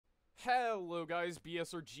Hello guys,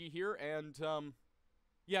 BSRG here, and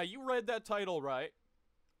yeah, you read that title right.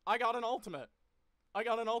 I got an ultimate. I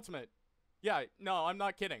got an ultimate. Yeah, no, I'm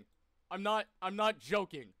not kidding. I'm not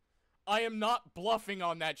joking. I am not bluffing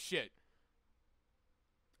on that shit.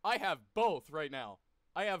 I have both right now.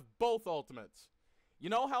 I have both ultimates. You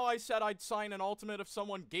know how I said I'd sign an ultimate if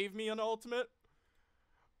someone gave me an ultimate?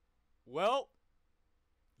 Well,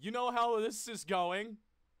 you know how this is going.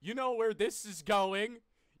 You know where this is going.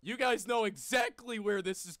 You guys know exactly where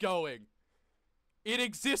this is going. It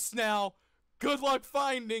exists now. Good luck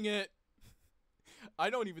finding it. I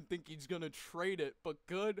don't even think he's gonna trade it, but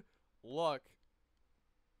good luck.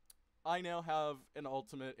 I now have an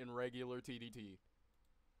ultimate in regular TDT.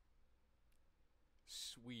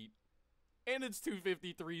 Sweet. And it's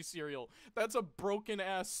 253 cereal. That's a broken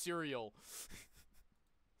ass cereal.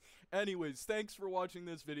 Anyways, thanks for watching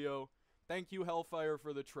this video. Thank you, Hellfire,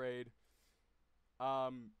 for the trade.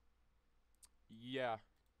 Yeah.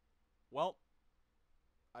 Well,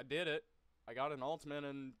 I did it. I got an ultimate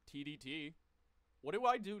in TDT. What do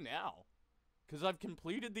I do now? Because I've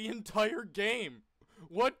completed the entire game.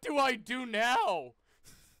 What do I do now?